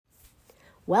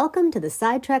Welcome to the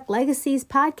Sidetrack Legacies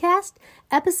podcast,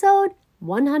 episode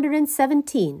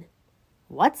 117.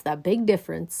 What's the big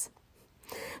difference?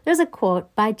 There's a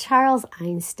quote by Charles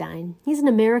Einstein. He's an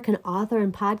American author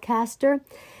and podcaster,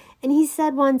 and he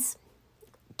said once,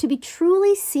 "To be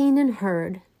truly seen and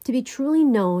heard, to be truly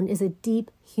known is a deep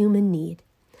human need.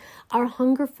 Our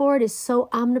hunger for it is so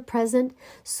omnipresent,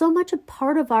 so much a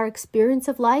part of our experience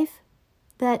of life,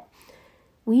 that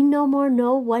we no more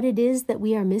know what it is that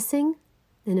we are missing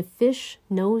than a fish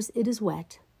knows it is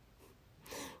wet."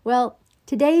 Well,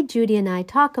 today Judy and I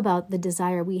talk about the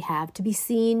desire we have to be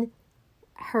seen,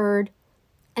 heard,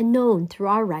 and known through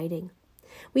our writing.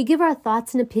 We give our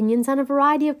thoughts and opinions on a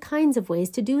variety of kinds of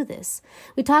ways to do this.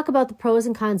 We talk about the pros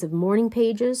and cons of morning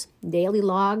pages, daily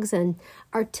logs, and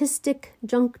artistic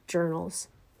junk journals.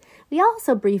 We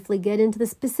also briefly get into the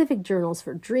specific journals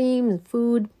for dreams,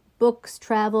 food, books,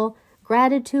 travel,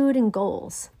 gratitude, and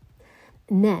goals.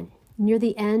 And then, near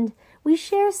the end, we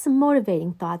share some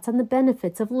motivating thoughts on the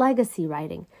benefits of legacy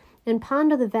writing and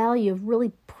ponder the value of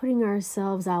really putting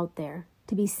ourselves out there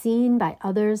to be seen by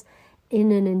others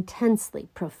in an intensely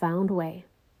profound way.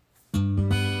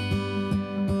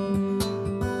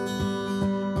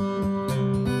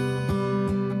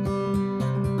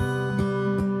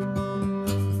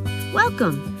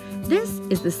 Welcome. This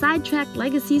is the Sidetrack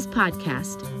Legacies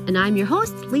podcast, and I'm your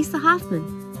host, Lisa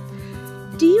Hoffman.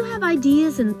 Do you have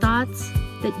ideas and thoughts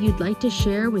that you'd like to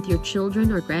share with your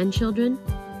children or grandchildren?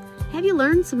 Have you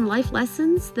learned some life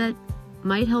lessons that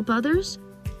might help others?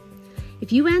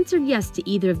 If you answered yes to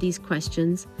either of these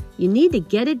questions, you need to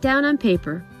get it down on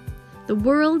paper. The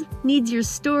world needs your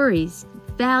stories,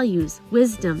 values,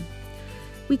 wisdom.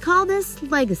 We call this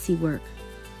legacy work.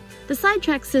 The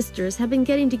Sidetrack sisters have been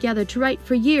getting together to write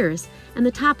for years, and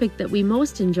the topic that we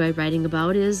most enjoy writing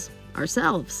about is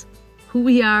ourselves. Who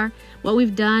we are, what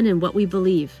we've done, and what we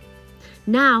believe.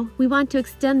 Now, we want to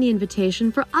extend the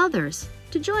invitation for others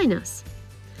to join us.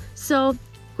 So,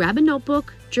 grab a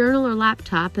notebook, journal, or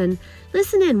laptop and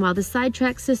listen in while the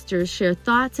Sidetrack sisters share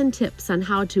thoughts and tips on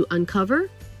how to uncover,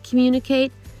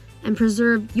 communicate, and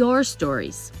preserve your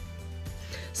stories.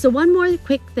 So one more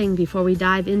quick thing before we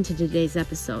dive into today's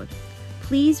episode.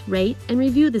 Please rate and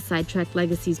review the Sidetrack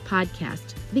Legacies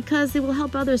podcast because it will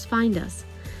help others find us.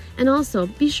 And also,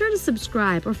 be sure to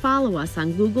subscribe or follow us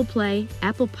on Google Play,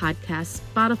 Apple Podcasts,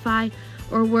 Spotify,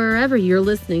 or wherever you're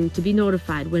listening to be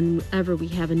notified whenever we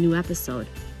have a new episode.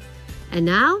 And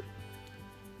now,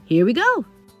 here we go.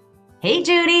 Hey,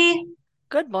 Judy.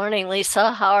 Good morning,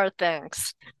 Lisa. How are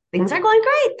things? Things are going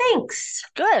great. Thanks.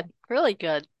 Good. Really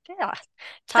good. Yeah.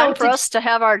 Time for us to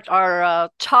have our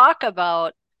talk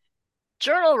about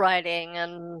journal writing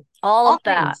and all of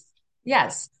that.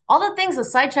 Yes. All the things the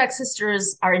Sidetrack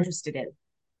sisters are interested in.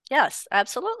 Yes,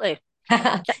 absolutely.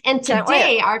 And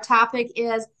today our topic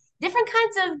is different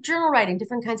kinds of journal writing,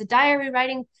 different kinds of diary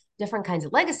writing, different kinds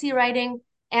of legacy writing,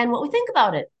 and what we think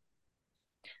about it.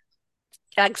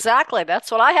 Exactly.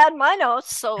 That's what I had in my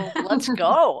notes. So let's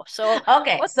go.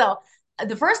 Okay. So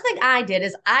the first thing I did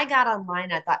is I got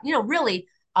online. I thought, really,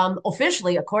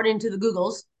 officially, according to the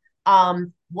Googles,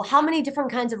 well, how many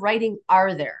different kinds of writing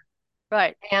are there?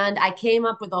 Right. And I came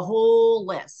up with a whole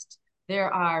list.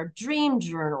 There are dream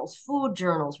journals, food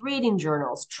journals, reading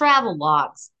journals, travel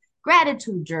logs,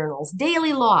 gratitude journals,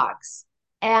 daily logs.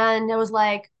 And I was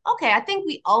like, okay, I think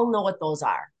we all know what those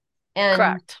are. And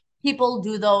correct. People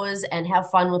do those and have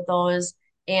fun with those.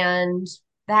 And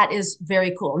that is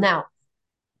very cool. Now,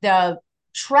 the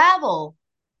travel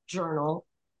journal,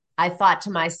 I thought to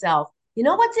myself, you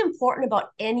know what's important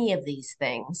about any of these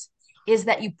things is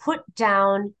that you put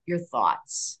down your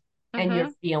thoughts and your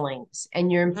feelings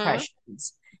and your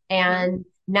impressions and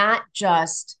not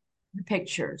just the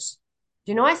pictures.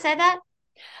 Do you know why I say that?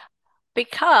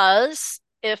 Because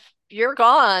if you're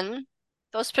gone,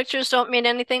 those pictures don't mean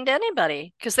anything to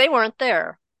anybody because they weren't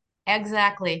there.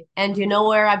 Exactly. And do you know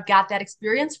where I've got that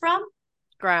experience from?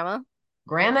 Grandma.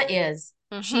 Grandma is.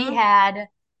 She had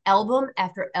album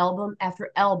after album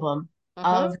after album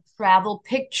of travel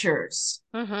pictures.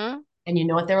 And you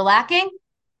know what they're lacking?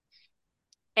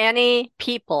 Any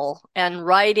people and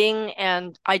writing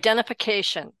and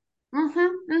identification.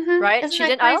 Right? Isn't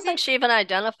that crazy? I don't think she even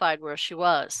identified where she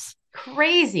was.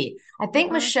 Crazy. I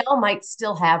think Michelle might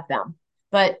still have them,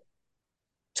 but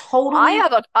totally.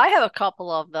 I have a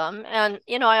couple of them, and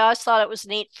I always thought it was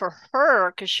neat for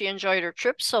her because she enjoyed her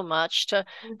trip so much to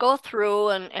go through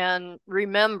and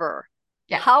remember.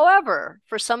 Yeah. However,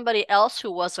 for somebody else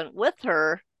who wasn't with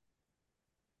her,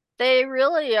 they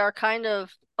really are kind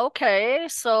of, okay,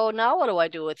 so now what do I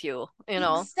do with you?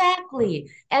 Exactly.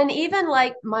 And even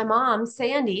like my mom,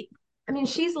 Sandy, I mean,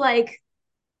 she's like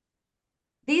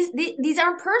These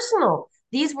aren't personal.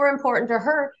 These were important to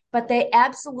her, but they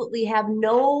absolutely have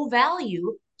no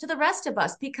value to the rest of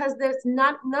us because there's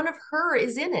not none of her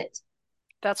is in it.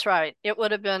 That's right. It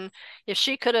would have been if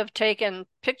she could have taken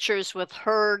pictures with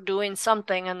her doing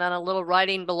something and then a little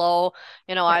writing below,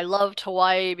 I Right. loved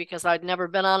Hawaii because I'd never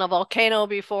been on a volcano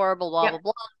before, blah, blah, blah, Yep.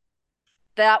 blah.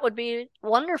 That would be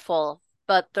wonderful.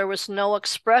 But there was no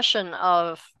expression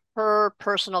of her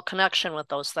personal connection with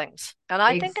those things. And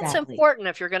I think it's Exactly. important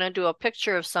if you're going to do a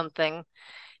picture of something,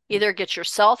 either get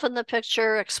yourself in the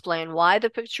picture, explain why the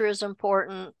picture is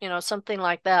important, something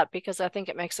like that, because I think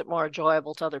it makes it more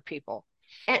enjoyable to other people.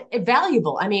 And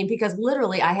valuable. I mean, because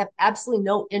literally, I have absolutely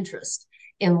no interest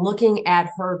in looking at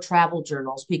her travel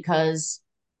journals because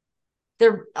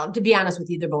they're, to be honest with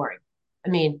you, they're boring. I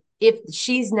mean, if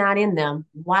she's not in them,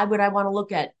 why would I want to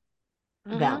look at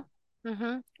Mm-hmm. them?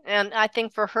 Mm-hmm. And I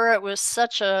think for her, it was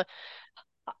such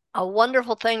a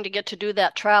wonderful thing to get to do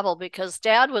that travel because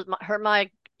dad was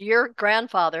your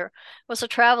grandfather was a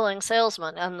traveling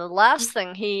salesman, and the last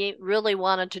thing he really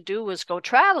wanted to do was go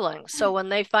traveling. So when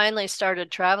they finally started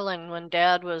traveling, when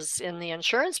dad was in the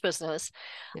insurance business,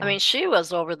 I Yeah. mean, she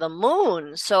was over the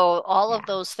moon. So all of Yeah.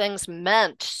 those things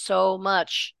meant so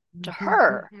much to Mm-hmm,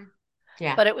 her. mm-hmm.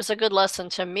 Yeah. But it was a good lesson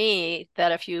to me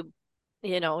that if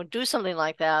do something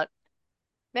like that,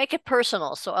 make it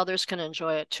personal so others can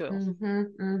enjoy it too. Mm-hmm,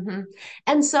 mm-hmm.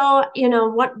 And so,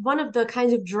 what one of the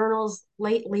kinds of journals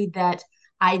lately that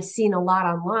I've seen a lot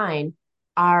online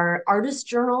are artist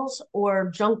journals or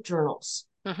junk journals.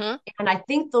 Hmm. And I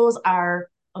think those are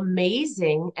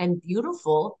amazing and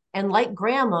beautiful and like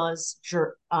grandma's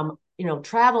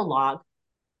travel log,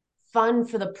 fun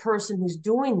for the person who's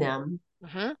doing them.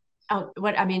 Hmm.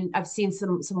 What I mean, I've seen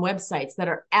some websites that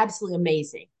are absolutely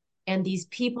amazing. And these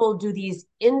people do these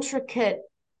intricate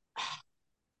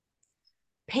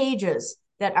pages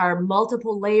that are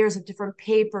multiple layers of different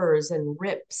papers and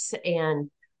rips and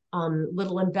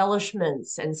little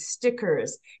embellishments and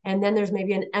stickers. And then there's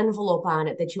maybe an envelope on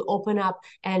it that you open up,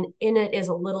 and in it is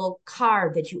a little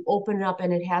card that you open up,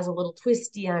 and it has a little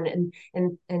twisty on it,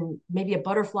 and maybe a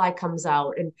butterfly comes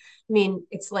out. And I mean,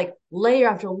 it's like layer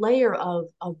after layer of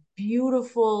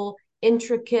beautiful,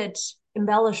 intricate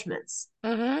embellishments.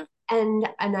 Hmm. And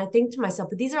I think to myself,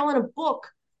 but these are all in a book.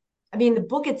 I mean, the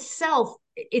book itself,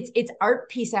 it's art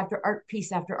piece after art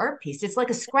piece after art piece. It's like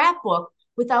a scrapbook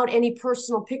without any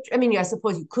personal picture. I mean, I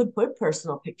suppose you could put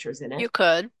personal pictures in You it.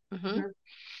 could. Hmm. Mhm.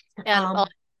 And Um,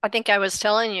 I think I was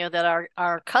telling you that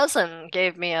our cousin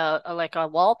gave me a like a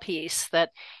wall piece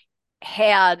that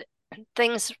had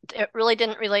things that really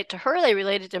didn't relate to her, they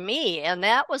related to me. And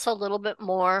that was a little bit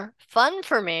more fun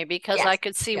for me because I yes,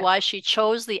 could see yes. why she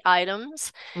chose the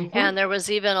items. And Hmm. there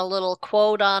was even a little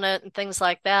quote on it and things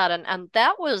like that. And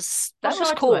Well, that show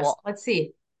was it to us. cool. Let's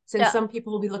see. Since Yeah. some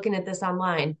people will be looking at this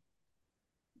online,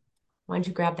 why don't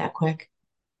you grab that quick?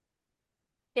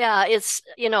 Yeah,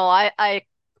 I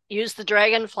use the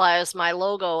dragonfly as my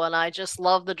logo and I just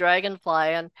love the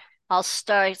dragonfly and I'll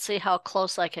start see how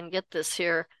close I can get this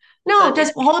here. No, But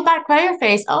just hold it back by your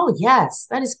face. Oh, yes,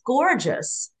 that is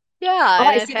gorgeous. yeah, Oh,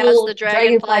 and I it see the has the little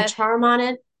dragonfly dragonfly, charm on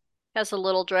it. has a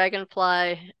little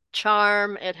dragonfly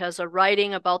charm. It has a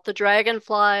writing about the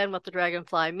dragonfly and what the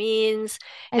dragonfly means.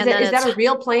 Is And that then is that it's a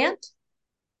real plant?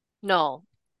 no.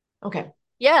 Okay.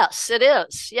 Yes, it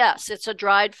is. Yes, it's a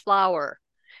dried flower.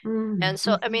 And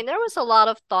so, I Mm-hmm. mean, there was a lot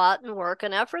of thought and work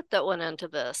and effort that went into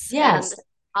this. And Yes.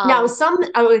 Now, um,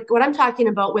 what I'm talking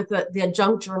about with the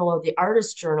junk journal or the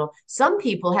artist journal, some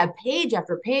people have page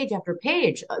after page after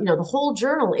page. The whole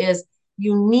journal is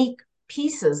unique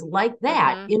pieces like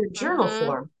that mhm, in a journal mhm,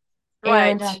 form,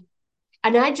 and right.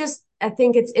 I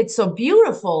think it's so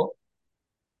beautiful.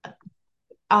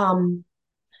 Um,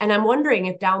 and I'm wondering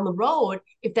if down the road,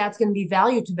 if that's going to be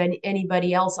valued to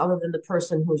anybody else other than the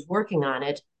person who's working on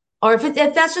it, or if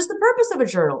that's just the purpose of a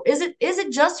journal. Is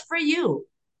it just for you?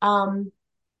 Um,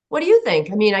 What do you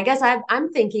think? I mean, I guess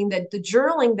I'm thinking that the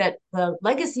journaling, that the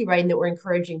legacy writing that we're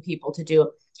encouraging people to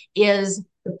do, is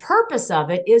the purpose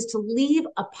of it is to leave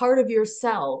a part of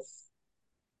yourself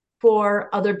for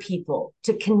other people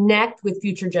to connect with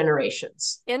future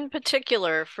generations. In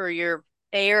particular for your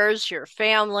heirs, your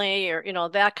family, or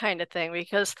that kind of thing,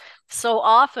 because so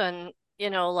often,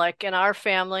 like in our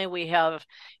family, we have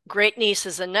great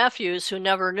nieces and nephews who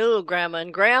never knew grandma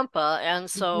and grandpa, and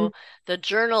Mm-hmm. so the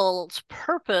journal's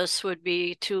purpose would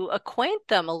be to acquaint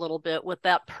them a little bit with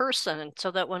that person, so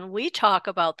that when we talk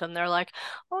about them, they're like,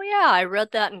 "Oh yeah, I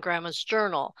read that in grandma's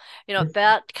journal."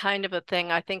 That kind of a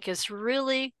thing, I think, is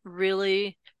really,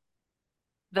 really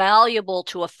valuable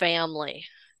to a family.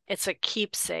 it's a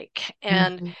keepsake.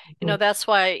 And, Mm-hmm. that's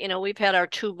why, we've had our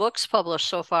 2 books published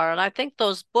so far. And I think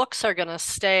those books are going to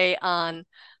stay um,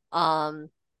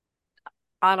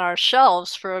 on our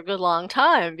shelves for a good long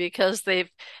time because they've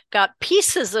got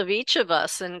pieces of each of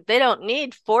us and they don't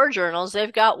need 4 journals.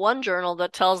 They've got one journal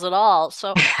that tells it all.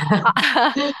 So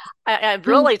it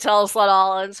really tells it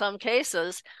all in some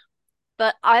cases.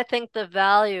 But I think the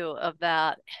value of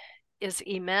that is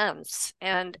immense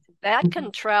and that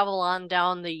can travel on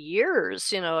down the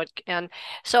years, and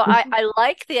so I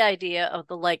like the idea of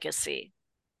the legacy.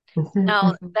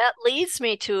 Now, that leads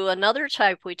me to another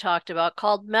type we talked about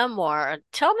called memoir.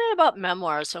 Tell me about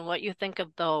memoirs and what you think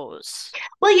of those.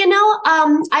 Well,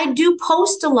 I do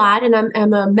post a lot, and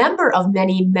I'm a member of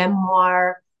many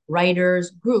memoir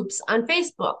writers groups on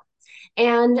Facebook.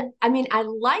 And I mean, I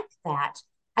like that.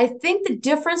 I think the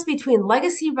difference between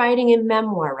legacy writing and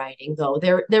memoir writing, though,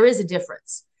 there is a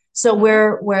difference. So Mm-hmm.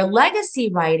 where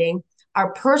legacy writing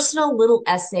are personal little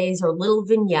essays or little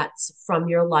vignettes from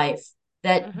your life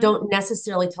that Mm-hmm. don't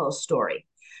necessarily tell a story.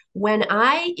 When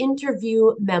I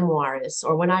interview memoirists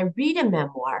or when I read a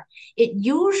memoir, it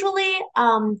usually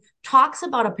talks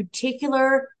about a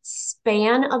particular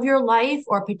span of your life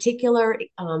or a particular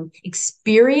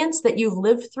experience that you've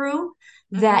lived through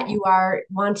Mm-hmm. that you are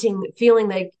feeling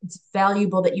like it's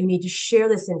valuable that you need to share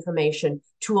this information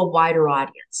to a wider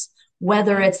audience,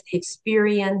 whether Mm-hmm. it's the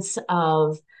experience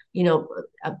of,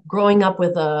 growing up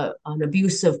with an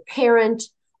abusive parent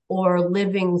or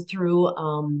living through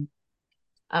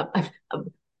uh, uh,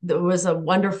 there was a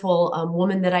wonderful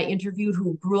woman that I interviewed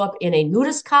who grew up in a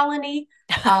nudist colony.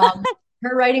 Um,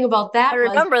 Her writing about I that was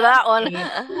remember that one.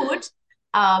 a hoot.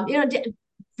 Um, you know,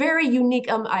 Very unique.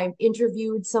 I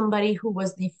interviewed somebody who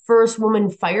was the first woman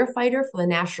firefighter for the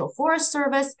National Forest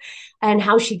Service, and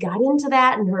how she got into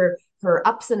that, and her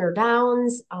ups and her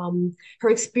downs, her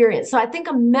experience. So I think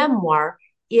a memoir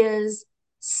is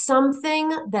something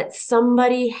that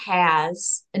somebody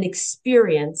has an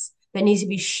experience that needs to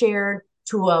be shared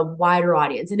to a wider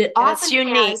audience. And it And it's often has,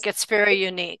 unique. It's very it's,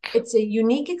 unique. it's a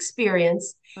unique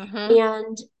experience. Mm-hmm.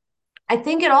 And I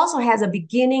think it also has a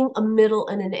beginning, a middle,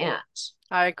 and an end.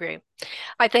 I agree.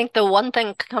 I think the one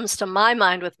thing comes to my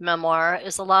mind with memoir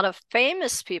is a lot of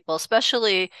famous people,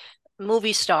 especially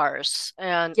movie stars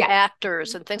and Yeah.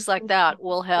 actors and things like that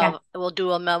Yeah. will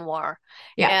do a memoir.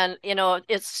 Yeah. And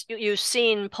it's you've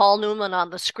seen Paul Newman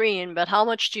on the screen, but how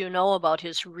much do you know about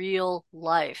his real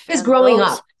life? His And growing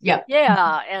those, up. Yeah.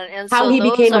 yeah, and How so he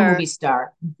those became a movie are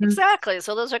star. Mhm. exactly.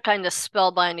 So those are kind of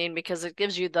spellbinding because it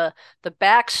gives you the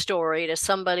backstory to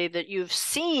somebody that you've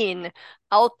seen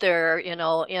out there,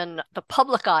 in the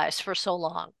public eyes for so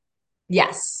long.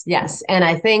 Yes, yes. And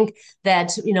I think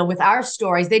that, with our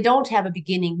stories, they don't have a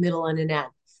beginning, middle, and an end.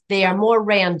 They are No. more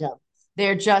random.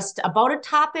 They're just about a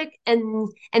topic and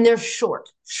they're short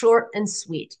and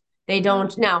sweet. They Hmm.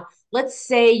 don't. Now, let's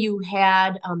say you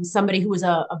had somebody who was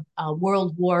a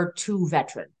World War II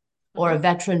veteran or a Hmm.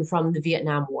 veteran from the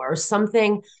Vietnam War or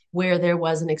something where there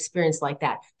was an experience like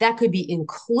that. That could be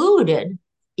included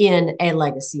in a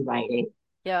legacy writing.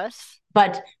 Yes.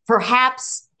 But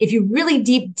perhaps if you really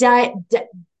deep Dive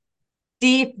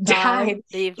dive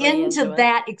deeply into into it.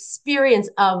 that experience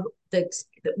of the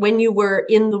when you were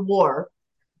in the war,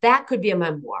 that could be a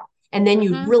memoir. And then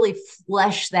you Hmm. really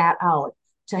flesh that out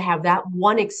to have that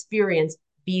one experience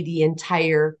be the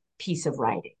entire piece of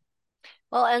writing.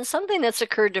 Well, and something that's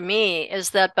occurred to me is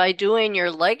that by doing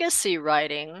your legacy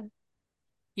writing,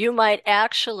 you might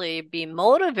actually be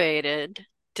motivated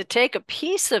to take a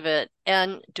piece of it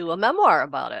and do a memoir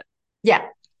about it. Yeah.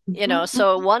 Mm-hmm,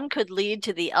 So one could lead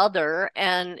to the other,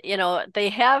 and they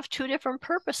have 2 different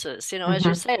purposes. As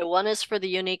you mm-hmm, say, one is for the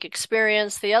unique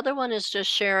experience, the other one is just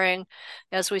sharing,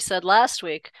 as we said last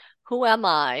week, who am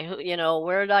I?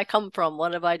 Where did I come from?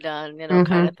 What have I done? Kind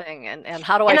mm-hmm. of thing. And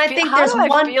how do I And I feel? think How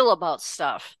do I feel about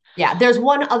stuff? there's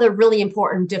one other really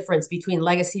important difference between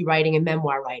legacy writing and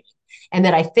memoir writing. And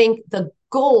that I think the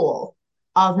goal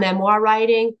of memoir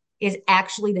writing is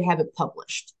actually to have it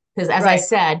published. Because as I Right,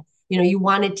 said, you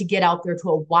want it to get out there to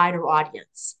a wider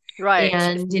audience. right.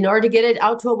 And in order to get it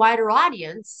out to a wider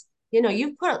audience,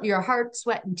 you've put your heart,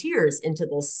 sweat, and tears into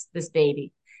this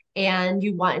baby. And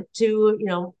you want to,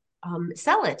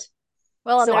 sell it.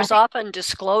 Well, and So I there's think often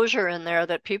disclosure in there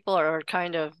that people are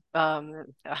kind of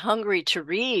hungry to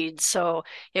read, so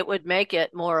it would make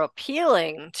it more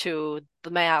appealing to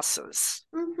the masses.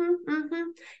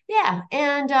 Yeah,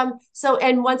 and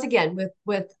and once again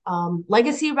with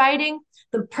legacy writing,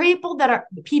 the people that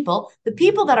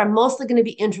are mostly going to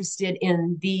be interested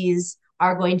in these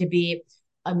are going to be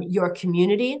your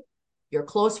community, your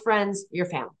close friends, your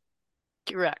family.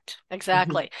 Correct. Mhm.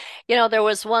 Exactly. There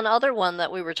was one other one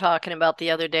that we were talking about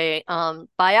the other day,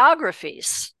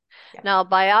 biographies. Yeah. Now,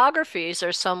 biographies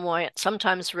are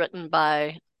sometimes written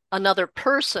by another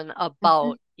person Mhm.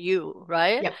 about you,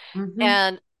 right? Yep. Hmm.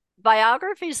 And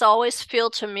biographies always feel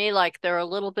to me like they're a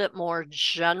little bit more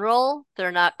general.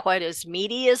 They're not quite as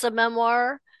meaty as a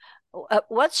memoir.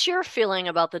 What's your feeling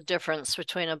about the difference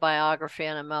between a biography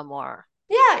and a memoir?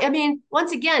 Yeah, I mean,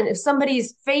 once again, if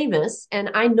somebody's famous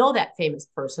and I know that famous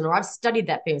person or I've studied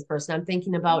that famous person, I'm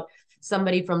thinking about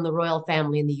somebody from the royal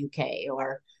family in the UK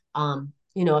or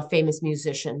a famous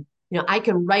musician. I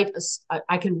can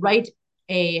write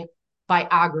a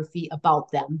biography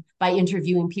about them by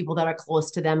interviewing people that are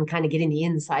close to them, kind of getting the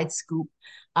inside scoop.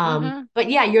 Mm-hmm. But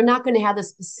yeah, you're not going to have the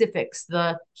specifics,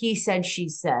 the he said, she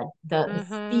said, the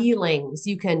Mm-hmm. feelings.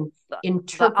 You can The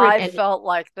interpret I and felt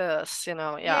like this,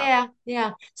 yeah. yeah,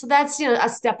 yeah. So that's, a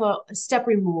step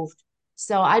removed.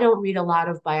 So I don't read a lot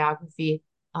of biography.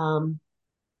 Um,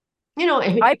 now I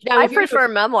if you're gonna, prefer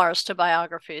memoirs to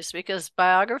biographies because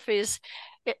biographies,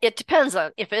 it depends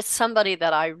on if it's somebody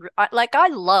that like. I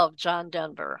love John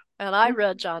Denver, and I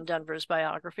read John Denver's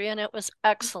biography, and it was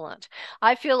excellent.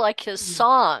 I feel like his Mhm.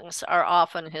 songs are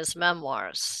often his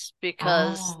memoirs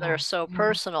because they're Ah, so yeah,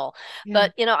 personal. yeah.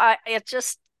 But, it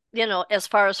just, as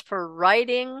far as for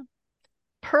writing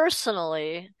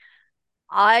personally,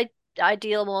 I I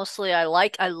deal mostly I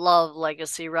love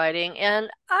legacy writing, and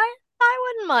I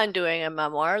wouldn't mind doing a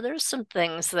memoir. There's some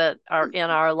things that are in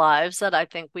our lives that I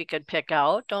think we could pick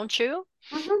out, don't you?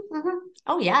 Hmm.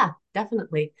 Oh yeah,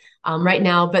 definitely. Right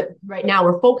now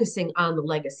we're focusing on the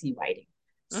legacy writing.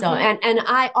 So Mm-hmm. and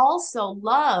I also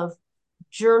love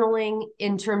journaling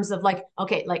in terms of like,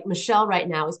 okay, like Michelle right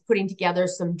now is putting together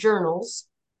some journals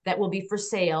that will be for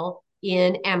sale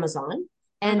in Amazon.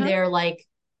 And Mm-hmm. they're like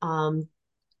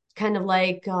kind of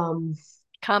like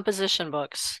Composition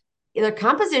books. they're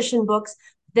composition books.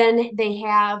 Then they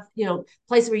have,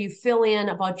 place where you fill in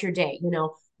about your day,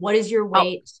 what is your Oh,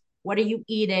 weight? What are you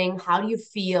eating? How do you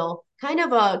feel? Kind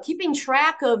of keeping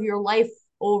track of your life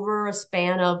over a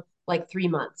span of like 3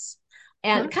 months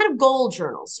and mhm. kind of goal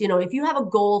journals. If you have a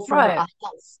goal for Right, a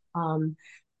health,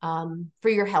 for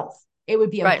your health, it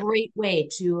would be a right. great way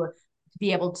to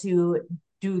be able to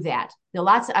do that.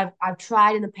 I've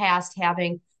tried in the past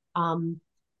having um,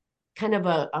 kind of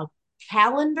a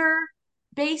calendar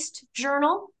based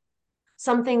journal,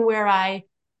 something where I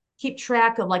keep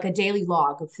track of like a daily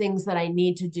log of things that I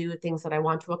need to do, things that I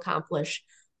want to accomplish.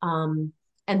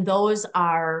 And those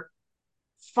are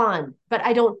fun, but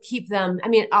I don't keep them. I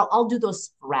mean, I'll do those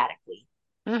sporadically.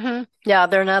 Yeah,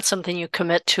 they're not something you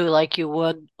commit to like you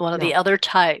would one of the No. other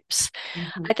types.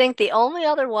 Hmm. I think the only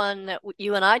other one that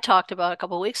you and I talked about a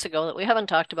couple of weeks ago that we haven't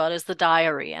talked about is the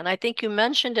diary. And I think you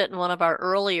mentioned it in one of our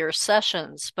earlier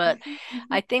sessions, but Hmm. Hmm.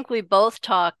 I think we both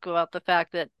talk about the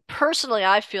fact that personally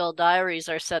I feel diaries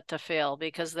are set to fail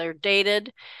because they're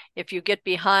dated. If you get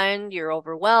behind, you're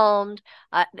overwhelmed.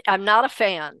 I'm not a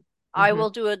fan. I Hmm. will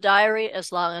do a diary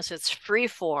as long as it's free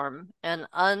form and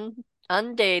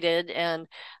undated, and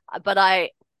but I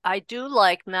do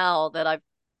like, now that I've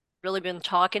really been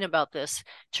talking about this,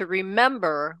 to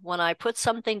remember when I put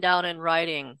something down in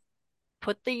writing,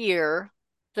 put the year,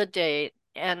 the date,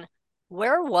 and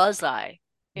where was I?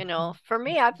 For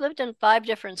me, I've lived in 5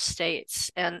 different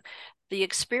states, and the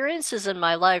experiences in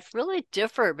my life really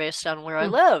differ based on where I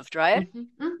Hmm. lived, right?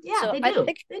 Hmm. Yeah, So they I do.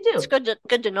 think They it's do.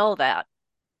 good to know that.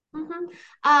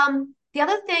 Hmm. The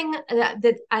other thing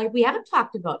that we haven't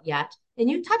talked about yet, and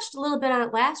you touched a little bit on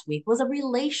it last week, was a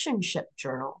relationship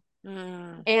journal.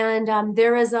 Mm, And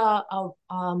there is a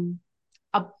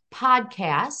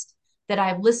podcast that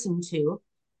I've listened to.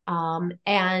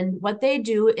 And what they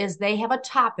do is they have a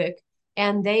topic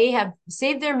and they have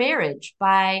saved their marriage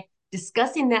by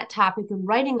discussing that topic and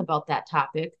writing about that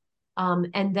topic.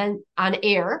 And then on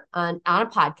air, on a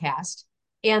podcast.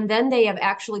 And then they have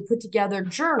actually put together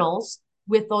journals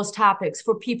with those topics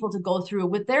for people to go through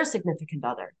with their significant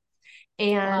other.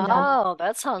 And wow,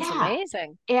 that sounds yeah,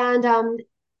 amazing. and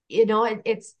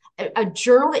it's a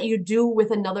journal that you do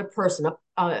with another person,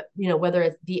 whether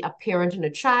it be a parent and a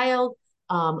child,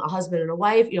 a husband and a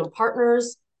wife,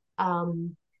 partners,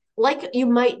 um, like you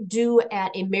might do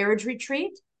at a marriage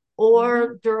retreat Hmm.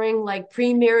 or during like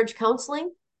pre-marriage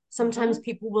counseling. Sometimes Hmm.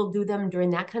 people will do them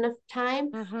during that kind of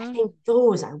time. I Hmm. think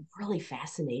those are really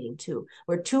fascinating too,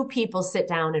 where two people sit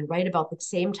down and write about the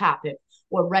same topic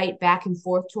or write back and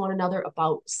forth to one another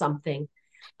about something.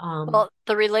 Um, Well,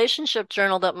 the relationship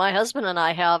journal that my husband and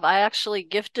I have, I actually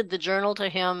gifted the journal to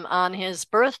him on his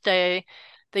birthday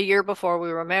the year before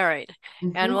we were married.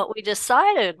 And Mm-hmm. what we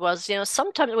decided was,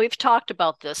 sometimes we've talked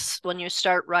about this when you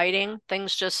start writing,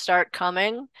 things just start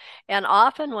coming. And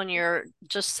often when you're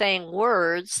just saying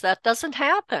words, that doesn't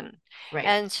happen. Right.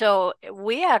 And so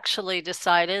we actually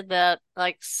decided that,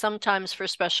 like, sometimes for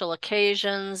special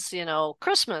occasions,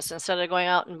 Christmas, instead of going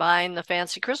out and buying the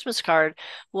fancy Christmas card,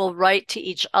 we'll write to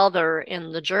each other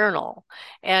in the journal.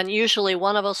 And usually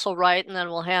one of us will write and then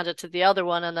we'll hand it to the other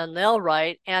one and then they'll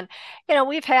write. And,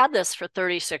 we've had this for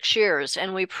 36 years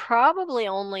and we probably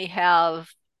only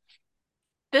have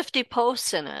 50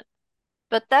 posts in it.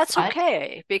 But that's But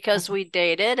okay because we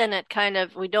dated and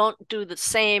we don't do the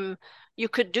same. You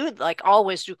could do like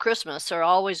always do Christmas or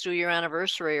always do your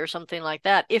anniversary or something like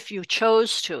that if you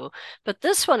chose to. But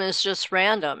this one is just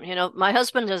random. My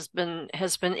husband has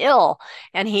been ill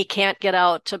and he can't get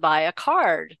out to buy a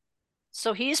card.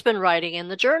 So he's been writing in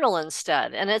the journal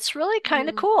instead, and it's really kind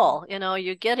of mm, cool.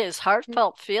 You get his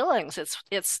heartfelt feelings.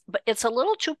 But it's a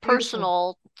little too beautiful.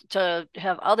 personal to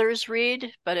have others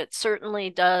read, but it certainly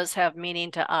does have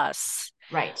meaning to us.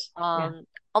 Right. Yeah.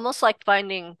 Almost like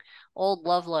finding old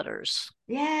love letters.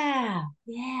 Yeah.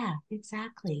 Yeah. It's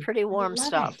Exactly. pretty I warm love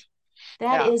stuff. it.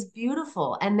 That Yeah, is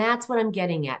beautiful. And that's what I'm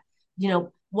getting at.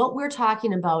 What we're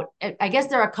talking about, I guess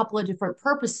there are a couple of different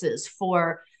purposes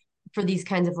for these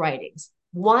kinds of writings.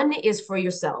 One is for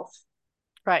yourself,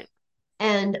 right.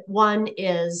 and one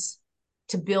is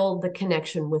to build the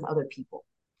connection with other people.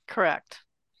 Correct.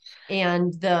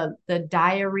 And the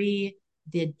diary,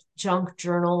 the junk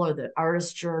journal or the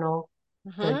artist journal,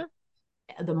 the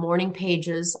Mm-hmm. the morning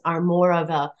pages are more of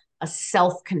a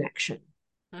self connection,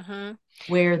 Mm-hmm.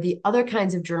 where the other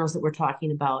kinds of journals that we're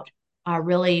talking about are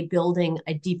really building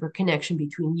a deeper connection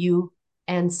between you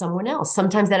and someone else.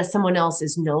 Sometimes that someone else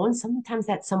is known, sometimes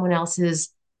that someone else is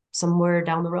somewhere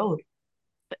down the road.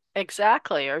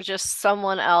 Exactly, or just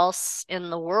someone else in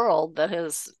the world that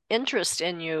has interest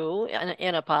in you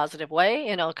in a positive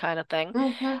way, kind of thing.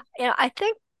 Mm-hmm. I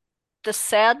think the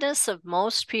sadness of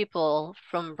most people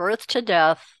from birth to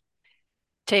death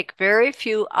take very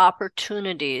few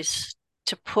opportunities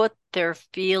to put their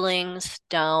feelings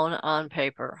down on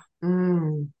paper.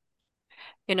 Mm.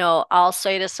 I'll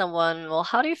say to someone, well,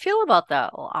 how do you feel about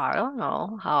that? Well, I don't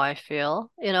know how I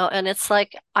feel, and it's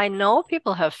like, I know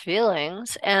people have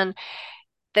feelings and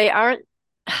they aren't,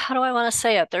 how do I want to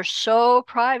say it? They're so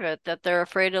private that they're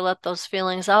afraid to let those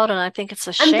feelings out. And I think it's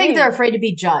a I think they're shame. afraid to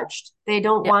be judged. They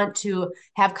don't Yeah. want to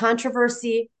have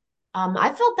controversy.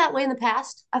 I felt that way in the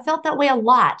past. I felt that way a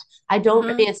lot. I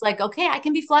Hmm. mean, it's like, okay, I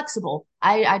can be flexible.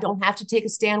 I don't have to take a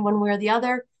stand one way or the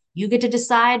other. You get to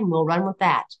decide and we'll run with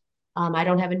that. I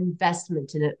don't have an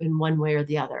investment in it in one way or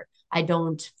the other. I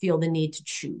don't feel the need to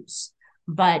choose.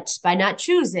 But by not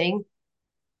choosing,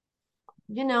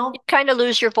 you You know, kind of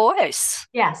lose your voice.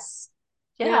 yes,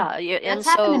 yeah, Yeah. And that's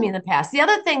happened to me so, in the past. The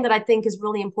other thing that I think is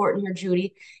really important here,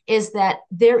 Judy, is that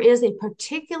there is a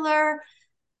particular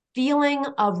feeling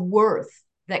of worth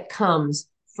that comes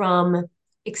from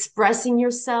expressing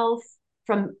yourself,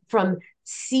 from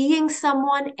seeing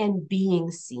someone and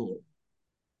being seen,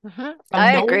 from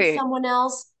I knowing agree. someone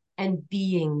else and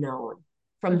being known,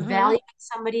 from Hmm. valuing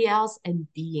somebody else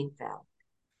and being valued.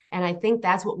 And I think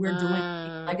that's what we're doing with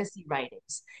these Mm, legacy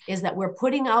writings, is that we're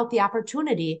putting out the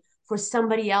opportunity for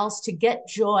somebody else to get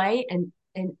joy and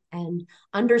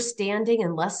understanding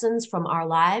and lessons from our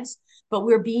lives, but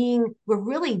we're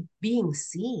really being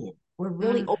seen. We're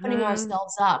really opening hmm.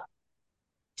 ourselves up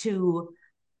to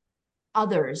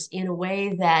others in a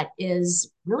way that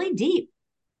is really deep.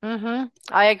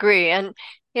 I agree. And,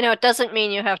 it doesn't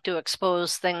mean you have to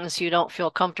expose things you don't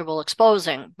feel comfortable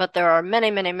exposing, but there are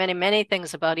many, many, many, many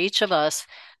things about each of us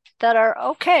that are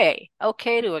okay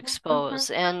to expose.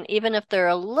 And even if they're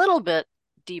a little bit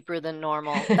deeper than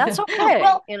normal, that's okay,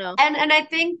 Well, and I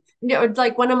think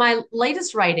like one of my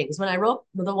latest writings when I wrote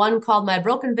the one called My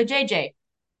Broken Vajayjay,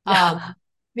 um,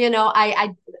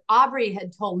 I Aubrey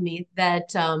had told me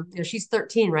that she's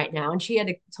 13 right now, and she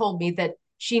had told me that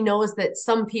she knows that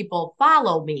some people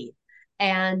follow me,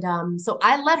 and so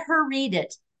I let her read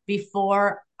it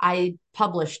before I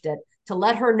published it to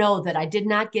let her know that I did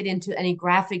not get into any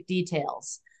graphic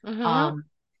details. Hmm. Um,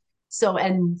 so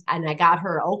and I got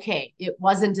her okay. It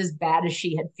wasn't as bad as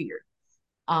she had feared.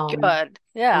 Um, Good.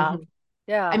 Yeah. mhm.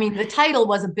 I Yeah. mean, the title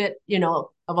was a bit,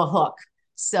 of a hook.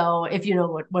 So if you know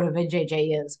what a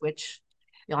VJJ is, which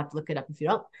you'll have to look it up if you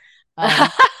don't. Um,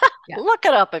 yeah, Look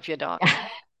it up if you don't,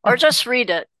 or just read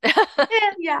it.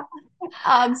 yeah.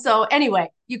 So anyway,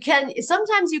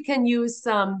 sometimes you can use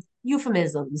some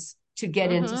euphemisms to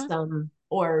get into Hmm. some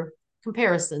or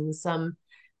comparisons, some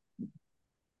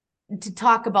to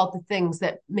talk about the things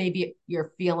that maybe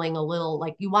you're feeling a little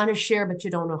like you want to share, but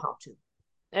you don't know how to.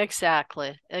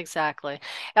 Exactly.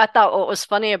 I thought what was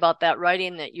funny about that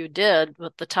writing that you did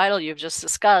with the title you've just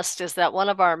discussed is that one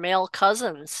of our male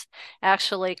cousins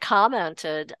actually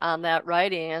commented on that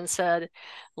writing and said,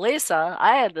 Lisa,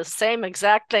 I had the same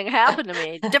exact thing happen to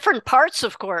me. Different parts,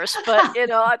 of course, but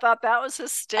I thought that was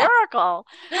hysterical.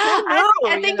 Who knew,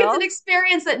 I think it's an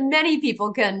experience that many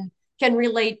people can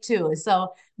relate to.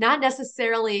 So not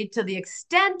necessarily to the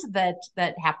extent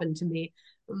that happened to me,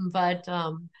 but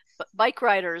bike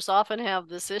riders often have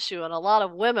this issue, and a lot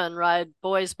of women ride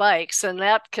boys' bikes, and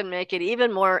that can make it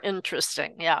even more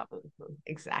interesting. Yeah,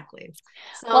 exactly.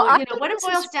 So, well, what it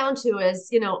boils down to is,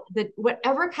 that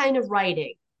whatever kind of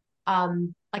writing,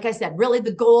 like I said, really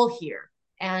the goal here,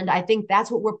 and I think that's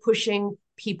what we're pushing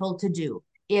people to do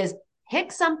is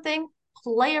pick something,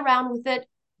 play around with it,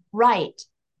 write,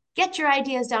 get your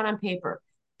ideas down on paper,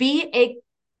 be a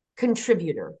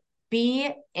contributor,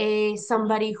 be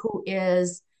somebody who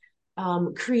is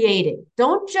creating.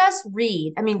 Don't just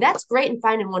read. I mean, that's great and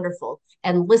fine and wonderful.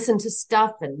 And listen to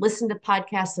stuff and listen to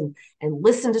podcasts and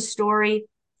listen to story.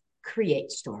 Create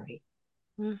story.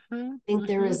 I think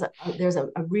there's a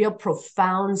real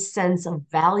profound sense of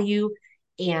value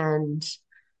and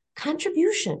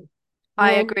contribution.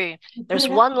 I agree. There's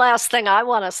one last thing I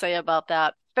want to say about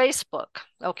that. Facebook.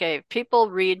 Okay, people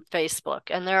read Facebook,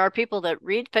 and there are people that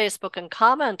read Facebook and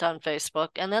comment on Facebook,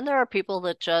 and then there are people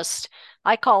that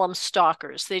I call them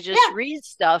stalkers. They just read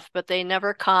stuff, but they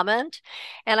never comment.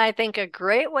 And I think a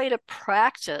great way to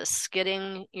practice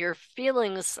getting your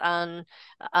feelings on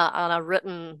a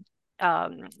written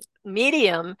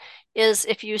medium is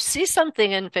if you see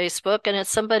something in Facebook and it's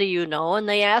somebody you know and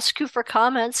they ask you for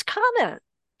comments, comment.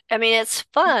 I mean, it's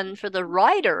fun for the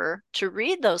writer to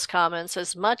read those comments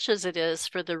as much as it is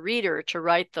for the reader to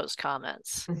write those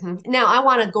comments. Now, I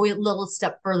want to go a little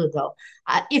step further, though.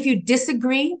 If you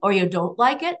disagree or you don't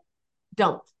like it,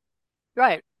 don't.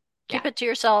 Right. Keep it to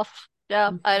yourself.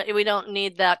 Yeah, we don't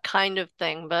need that kind of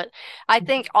thing. But I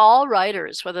think all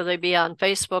writers, whether they be on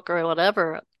Facebook or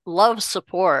whatever, love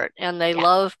support and they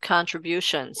love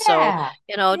contributions. So,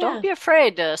 don't be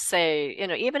afraid to say,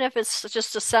 even if it's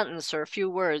just a sentence or a few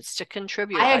words to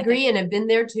contribute. I agree and have been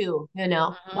there too.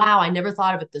 Wow, I never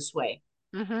thought of it this way.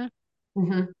 Yeah.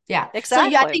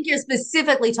 Exactly. So I think you're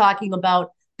specifically talking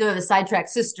about the Sidetrack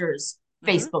Sisters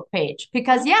Facebook page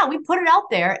because we put it out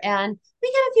there and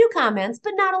we get a few comments,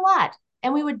 but not a lot.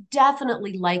 And we would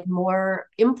definitely like more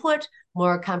input,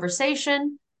 more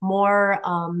conversation, more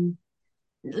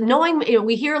knowing.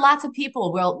 We hear lots of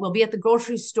people. We'll be at the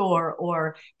grocery store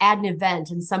or at an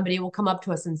event, and somebody will come up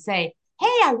to us and say, "Hey,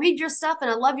 I read your stuff and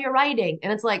I love your writing."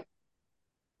 And it's like,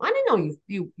 I didn't know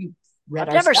you read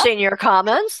I've never stuff. seen your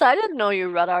comments. I didn't know you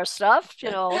read our stuff.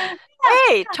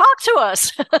 Hey, talk to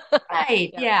us.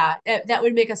 Right. Yeah. That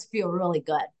would make us feel really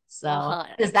good. So,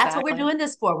 because that's what we're doing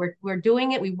this for. We're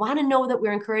doing it. We want to know that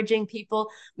we're encouraging people.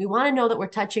 We want to know that we're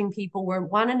touching people. We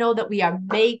want to know that we are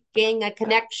making a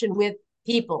connection with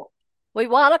people. We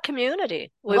want a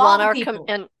community. We want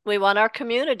our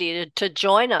community to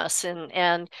join us.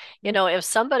 And if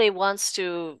somebody wants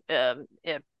to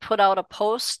put out a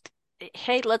post,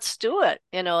 hey, let's do it.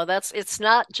 It's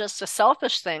not just a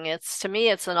selfish thing. To me,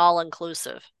 it's an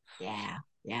all-inclusive.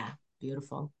 Yeah.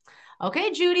 Beautiful.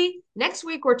 Okay, Judy. Next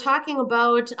week we're talking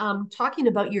about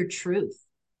your truth.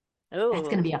 Ooh. That's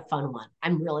going to be a fun one.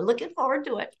 I'm really looking forward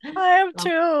to it. I am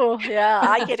too. Yeah,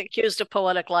 I get accused of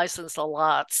poetic license a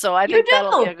lot, so I think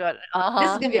that'll be a good.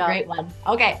 This is going to be a great one.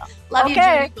 Okay, love you,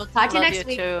 Judy. We'll talk to you next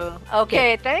week. Too.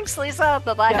 Okay, thanks, Lisa.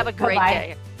 Bye-bye. Have a great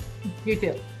day. You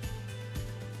too.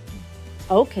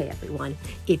 Okay, everyone.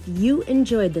 If you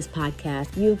enjoyed this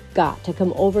podcast, you've got to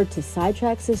come over to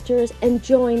Sidetrack Sisters and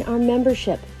join our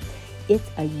membership.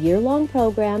 It's a year-long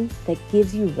program that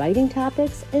gives you writing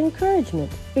topics and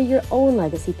encouragement for your own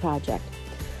legacy project.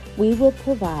 We will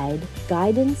provide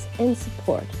guidance and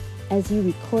support as you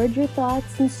record your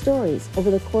thoughts and stories over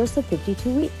the course of 52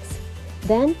 weeks.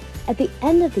 Then, at the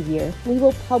end of the year, we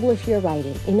will publish your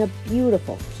writing in a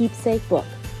beautiful keepsake book.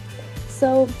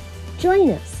 So, join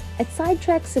us at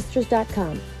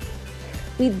sidetracksisters.com.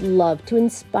 We'd love to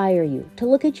inspire you to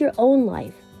look at your own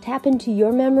life, tap into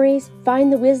your memories,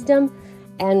 find the wisdom,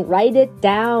 and write it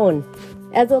down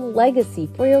as a legacy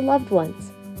for your loved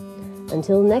ones.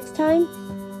 Until next time,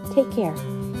 take care.